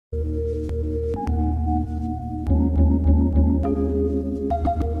We're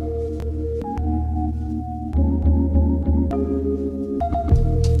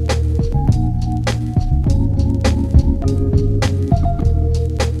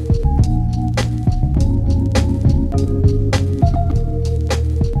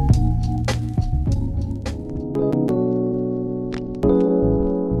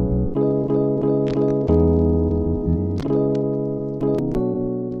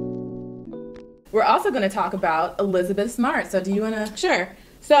also going to talk about Elizabeth Smart. So do you want to? Sure.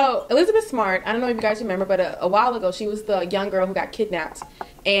 So Elizabeth Smart, I don't know if you guys remember, but a while ago, she was the young girl who got kidnapped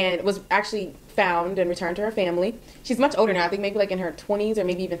and was actually found and returned to her family. She's much older now. I think maybe like in her 20s or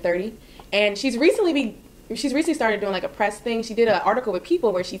maybe even 30. And she's recently started doing like a press thing. She did an article with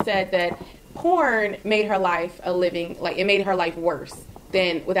People where she said that porn made her life it made her life worse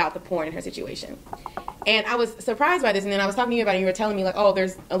than without the porn in her situation. And I was surprised by this, and then I was talking to you about it, and you were telling me, like, oh,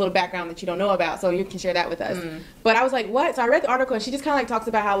 there's a little background that you don't know about, so you can share that with us. But I was like, what? So I read the article, and she just kind of, like, talks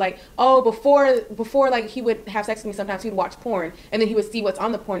about how, like, oh, before like, he would have sex with me sometimes, he would watch porn, and then he would see what's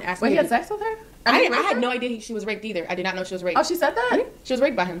on the porn and ask me. Wait, he had sex with her? I had no idea she was raped either. I did not know she was raped. Oh, she said that? Mm-hmm. She was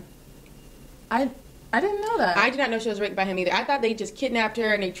raped by him. I didn't know that. I did not know she was raped by him either. I thought they just kidnapped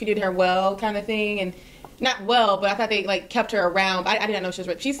her, and they treated her well kind of thing, and not well, but I thought they, like, kept her around. I did not know she was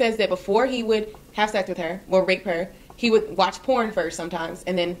raped. She says that before he would have sex with her or rape her, he would watch porn first sometimes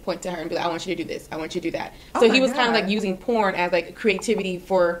and then point to her and be like, I want you to do this. I want you to do that. So he was kind of, like, using porn as, like, creativity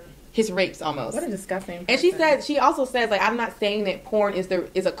for his rapes almost. What a disgusting person. And she also says, like, I'm not saying that porn is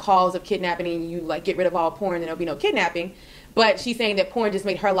a cause of kidnapping and you, like, get rid of all porn and there'll be no kidnapping. But she's saying that porn just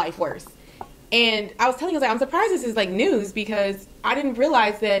made her life worse. And I was telling her, like, I'm surprised this is, like, news because I didn't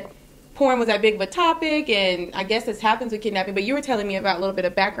realize that porn was that big of a topic, and I guess this happens with kidnapping, but you were telling me about a little bit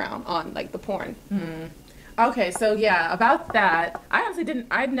of background on, like, the porn. Okay, so yeah, about that, I honestly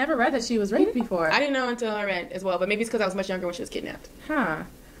I'd never read that she was raped before. I didn't know until I read as well, but maybe it's because I was much younger when she was kidnapped.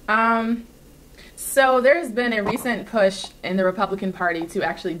 So there's been a recent push in the Republican Party to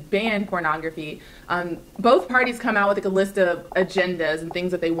actually ban pornography. Both parties come out with like a list of agendas and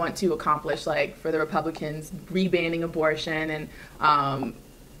things that they want to accomplish, like for the Republicans, rebanning abortion and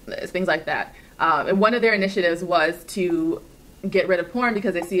things like that. And one of their initiatives was to get rid of porn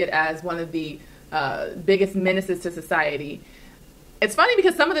because they see it as one of the biggest menaces to society. It's funny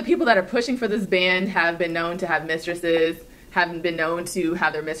because some of the people that are pushing for this ban have been known to have mistresses, haven't been known to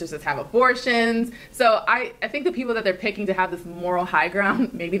have their mistresses have abortions. So I think the people that they're picking to have this moral high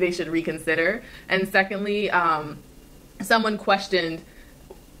ground, maybe they should reconsider. And secondly, someone questioned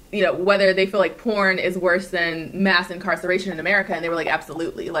whether they feel like porn is worse than mass incarceration in America, and they were like,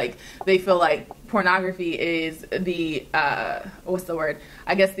 absolutely. Like, they feel like pornography is the, what's the word?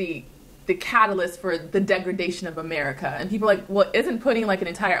 I guess the catalyst for the degradation of America. And people are like, well, isn't putting like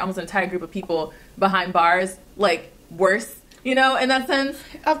almost an entire group of people behind bars, like, worse, in that sense?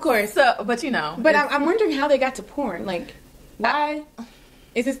 Of course. So, but But I'm wondering how they got to porn. Like, why?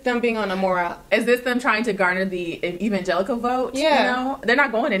 Is this them being on a moral? Is this them trying to garner the evangelical vote? Yeah. They're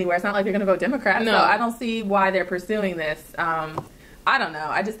not going anywhere. It's not like they're going to vote Democrat. No. So I don't see why they're pursuing this. I don't know.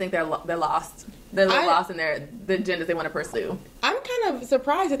 I just think they're lost. They're lost in the agendas they want to pursue. I'm kind of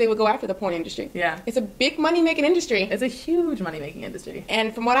surprised that they would go after the porn industry. Yeah. It's a big money-making industry. It's a huge money-making industry.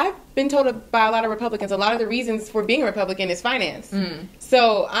 And from what I've been told by a lot of Republicans, a lot of the reasons for being a Republican is finance.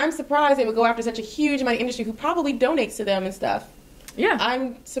 So I'm surprised they would go after such a huge money industry who probably donates to them and stuff. Yeah.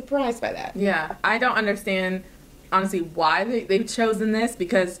 I'm surprised by that. Yeah. I don't understand, honestly, why they've chosen this,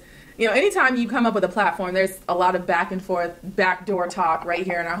 because anytime you come up with a platform, there's a lot of back and forth, backdoor talk right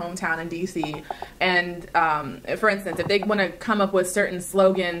here in our hometown in D.C. And, for instance, if they want to come up with certain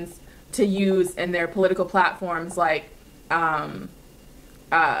slogans to use in their political platforms, like,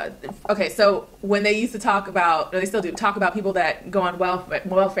 okay, so when they used to talk about, or they still do, talk about people that go on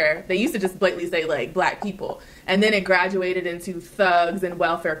welfare, they used to just blatantly say, like, black people. And then it graduated into thugs and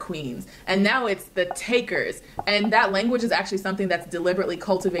welfare queens. And now it's the takers. And that language is actually something that's deliberately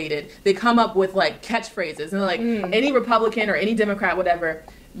cultivated. They come up with, like, catchphrases. And, like, any Republican or any Democrat, whatever,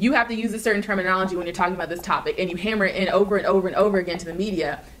 you have to use a certain terminology when you're talking about this topic, and you hammer it in over and over and over again to the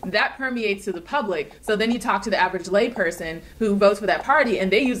media. That permeates to the public. So then you talk to the average layperson who votes for that party, and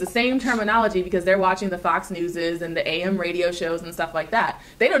they use the same terminology because they're watching the Fox Newses and the AM radio shows and stuff like that.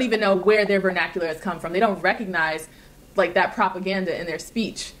 They don't even know where their vernacular has come from. They don't recognize, like, that propaganda in their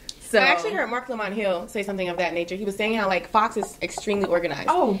speech. So, I actually heard Mark Lamont Hill say something of that nature. He was saying how, like, Fox is extremely organized.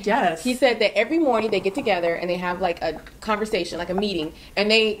 Oh, yes. He said that every morning they get together and they have, like, a conversation, like a meeting. And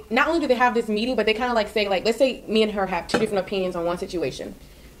they, not only do they have this meeting, but they kind of, like, say, like, let's say me and her have two different opinions on one situation.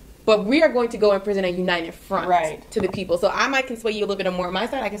 But we are going to go and present a united front Right. to the people. So I might can sway you a little bit more on my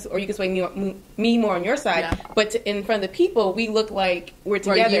side, or you can sway me more on your side. Yeah. But in front of the people, we look like we're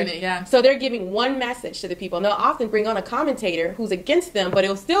together. We're a unit, yeah. So they're giving one message to the people. And they'll often bring on a commentator who's against them, but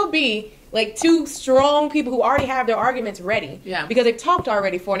it'll still be like two strong people who already have their arguments ready. Yeah. Because they've talked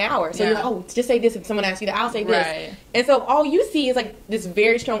already for an hour. So Yeah. you're like, oh, just say this. If someone asks you that, I'll say this. Right. And so all you see is like this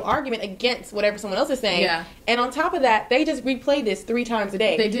very strong argument against whatever someone else is saying. Yeah. And on top of that, they just replay this 3 times a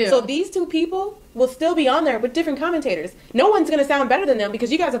day. They do. So these two people will still be on there with different commentators. No one's going to sound better than them because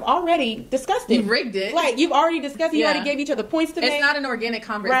you guys have already discussed it. You've rigged it. Like, you've already discussed it. You Yeah. already gave each other points to make. It's not an organic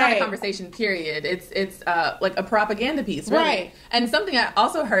conversation. It's not Right. a conversation, period. It's like a propaganda piece, really. Right. And something I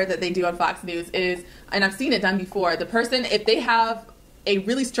also heard that they do on Fox News is, and I've seen it done before, the person, if they have a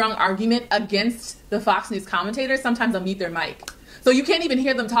really strong argument against the Fox News commentators, sometimes they'll mute their mic. So you can't even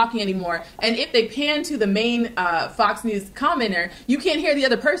hear them talking anymore. And if they pan to the main Fox News commenter, you can't hear the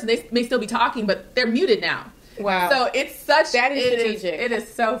other person. They may still be talking, but they're muted now. Wow. So it's such... That is strategic. It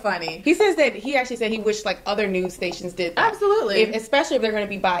is so funny. He says that he actually said he wished like other news stations did that. Absolutely. Especially if they're going to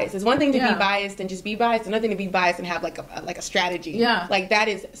be biased. It's one thing to Yeah. be biased and just be biased. Another thing to be biased and have like a strategy. Yeah. Like that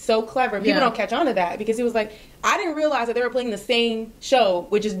is so clever. People Yeah. don't catch on to that because he was like, I didn't realize that they were playing the same show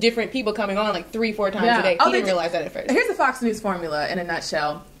with just different people coming on like 3-4 times a day. He didn't realize that at first. Here's the Fox News formula in a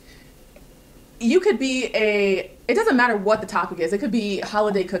nutshell. You could be it doesn't matter what the topic is. It could be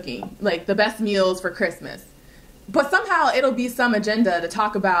holiday cooking, like the best meals for Christmas. But somehow it'll be some agenda to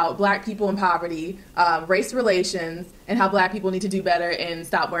talk about black people in poverty, race relations, and how black people need to do better and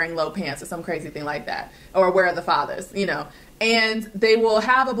stop wearing low pants or some crazy thing like that. Or where are the fathers, you know. And they will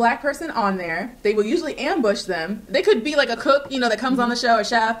have a black person on there. They will usually ambush them. They could be like a cook, you know, that comes on the show, a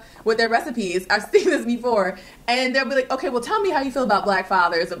chef, with their recipes. I've seen this before. And they'll be like, okay, well, tell me how you feel about black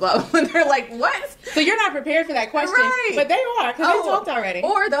fathers and blah, blah. And they're like, what? So you're not prepared for that question. Right. But they are because they talked already.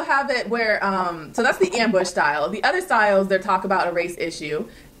 Or they'll have it where, so that's the ambush style. The other style is they'll talk about a race issue.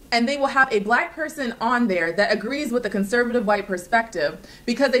 And they will have a black person on there that agrees with the conservative white perspective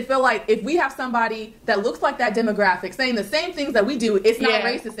because they feel like if we have somebody that looks like that demographic saying the same things that we do, it's not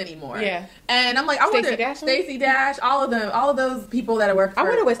racist anymore. Yeah. And I'm like, I wonder, Stacey Dash, all of them, all of those people that work for I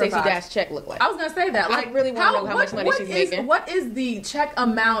wonder what for Stacey Fox. Dash check looked like. I was going to say that. Like, I really want to know how much money she's making. What is the check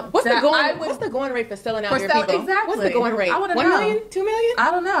amount? What's that what's the going rate for selling out your people? Exactly. What's the going rate? I want to 1 know. million? 2 million?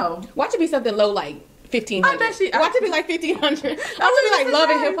 I don't know. Watch it be something low like 1,500. I bet she- Watch it be like 1,500. Watch it be like Love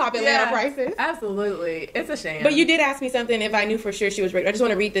and Hip Hop Atlanta prices. Absolutely. It's a shame. But you did ask me something if I knew for sure she was raped. I just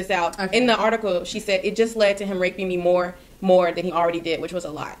want to read this out. Okay. In the article, she said it just led to him raping me more than he already did, which was a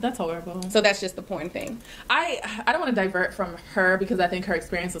lot. That's horrible. So that's just the porn thing. I don't want to divert from her because I think her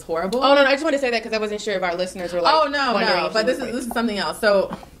experience was horrible. Oh no, I just want to say that because I wasn't sure if our listeners were like. Oh no. But this is is something else.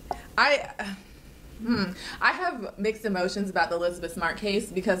 So, I have mixed emotions about the Elizabeth Smart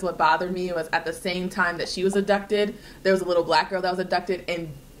case because what bothered me was at the same time that she was abducted, there was a little black girl that was abducted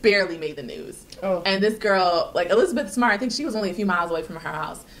and barely made the news. Oh. And this girl, like Elizabeth Smart, I think she was only a few miles away from her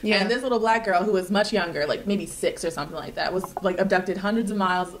house. Yeah. And this little black girl who was much younger, like maybe 6 or something like that, was like abducted hundreds of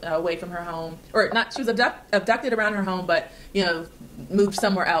miles away from her home. Or not, she was abducted around her home, but, you know, moved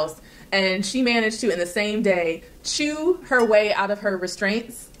somewhere else. And she managed to, in the same day, chew her way out of her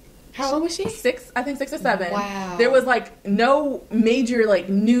restraints. How old was she? 6, I think 6 or 7. Wow. There was like no major like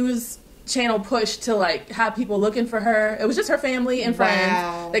news channel push to like have people looking for her. It was just her family and friends.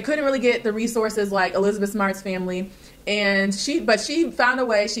 Wow. They couldn't really get the resources like Elizabeth Smart's family. And she found a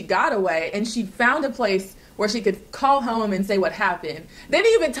way, she got away, and she found a place where she could call home and say what happened. They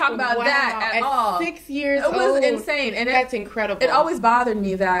didn't even talk about that at all. 6 years old. It was old. insane. And that's incredible. It always bothered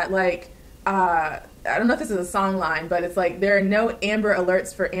me that like I don't know if this is a song line, but it's like there are no Amber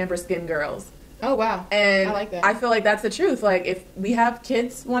Alerts for amber skinned girls. Oh wow. And I like that. I feel like that's the truth. Like if we have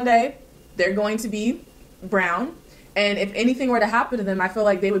kids one day, they're going to be brown, and if anything were to happen to them, I feel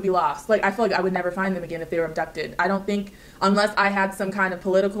like they would be lost. Like I feel like I would never find them again if they were abducted. I don't think, unless I had some kind of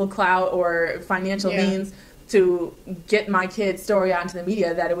political clout or financial means to get my kid's story out into the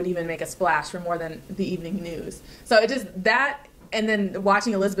media, that it would even make a splash for more than the evening news. So it just that. And then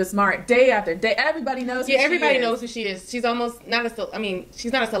watching Elizabeth Smart day after day, everybody knows who she is. Yeah, everybody knows who she is. She's almost not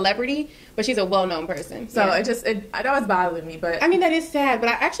she's not a celebrity, but she's a well-known person. So it always bothered me. But I mean, that is sad, but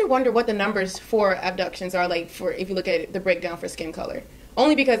I actually wonder what the numbers for abductions are like for if you look at the breakdown for skin color.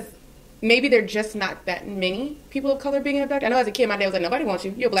 Only because maybe there are just not that many people of color being abducted. I know as a kid, my dad was like, nobody wants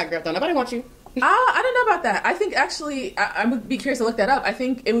you. You're a black girl, though. Nobody wants you. I don't know about that. I think actually, I would be curious to look that up. I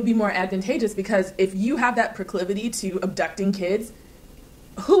think it would be more advantageous because if you have that proclivity to abducting kids,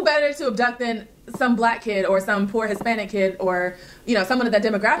 who better to abduct than some black kid or some poor Hispanic kid or, you know, someone of that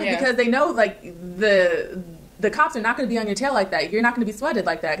demographic because they know like the cops are not going to be on your tail like that. You're not going to be sweated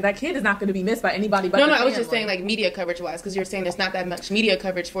like that. That kid is not going to be missed by anybody but No, the I was family. just saying like media coverage wise, because you're saying there's not that much media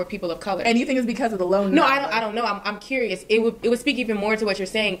coverage for people of color. And you think it's because of the low No, number. I don't know. I'm curious. It would speak even more to what you're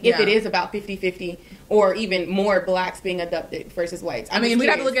saying if Yeah. it is about 50-50 or even more blacks being abducted versus whites. I mean, we'd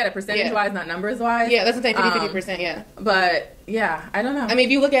have to look at it percentage-wise, not numbers-wise. Yeah, that's what I'm saying, 50%, yeah. But, yeah, I don't know. I mean,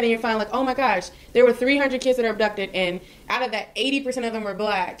 if you look at it and you're finding like, oh my gosh, there were 300 kids that are abducted, and out of that, 80% of them were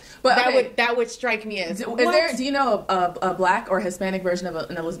black. But, that would strike me as, do you know a black or Hispanic version of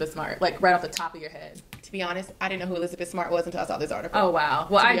an Elizabeth Smart? Like, right off the top of your head. To be honest, I didn't know who Elizabeth Smart was until I saw this article. Oh, wow.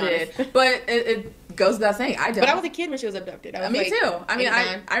 Well, I did. But it goes without saying, I don't. But I was a kid when she was abducted. I was Me too. I mean,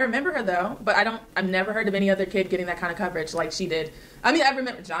 9. I remember her, though, but I've never heard of any other kid getting that kind of coverage like she did. I mean, I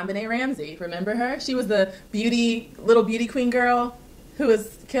remember JonBenet Ramsey. Remember her? She was the little beauty queen girl who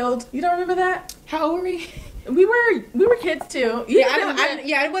was killed. You don't remember that? How old were we? We were kids too.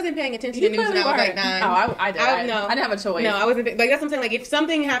 I wasn't paying attention to news when I was like 9. Oh, I did. No, I didn't have a choice. No, I wasn't. Like that's what I'm saying. Like if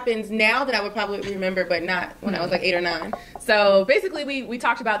something happens now, then I would probably remember, but not when I was like 8 or 9. So basically, we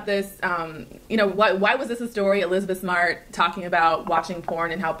talked about this. Why was this a story? Elizabeth Smart talking about watching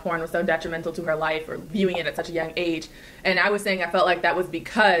porn and how porn was so detrimental to her life or viewing it at such a young age. And I was saying I felt like that was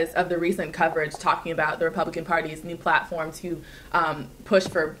because of the recent coverage talking about the Republican Party's new platform to push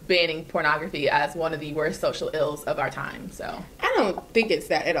for banning pornography as one of the worst social ills of our time. So I don't think it's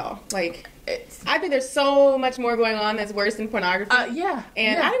that at all. Like I think there's so much more going on that's worse than pornography.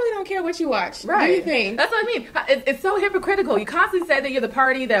 And I really don't care what you watch. Right. What do you think? That's what I mean. It's so hypocritical. You constantly say that you're the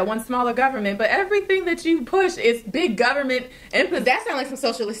party that wants smaller government, but everything that you push is big government emphasis. That sounds like some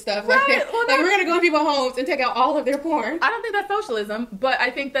socialist stuff. Right. Like we're going to go in people's homes and take out all of their porn. I don't think that's socialism, but I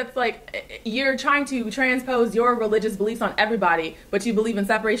think that's like you're trying to transpose your religious beliefs on everybody, but you believe in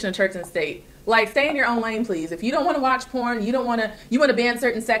separation of church and state. Like, stay in your own lane, please. If you don't want to watch porn, you want to ban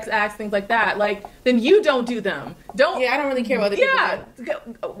certain sex acts, things like that, like, then you don't do them. I don't really care what other people do.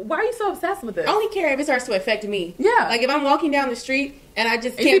 Why are you so obsessed with this? I only care if it starts to affect me. Yeah. Like, if I'm walking down the street and I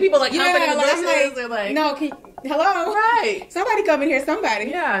just can't... You see people, like, humping in the bushes, I'm like, no, hello? Right. Somebody come in here,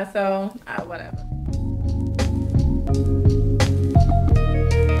 somebody. Yeah, so, whatever.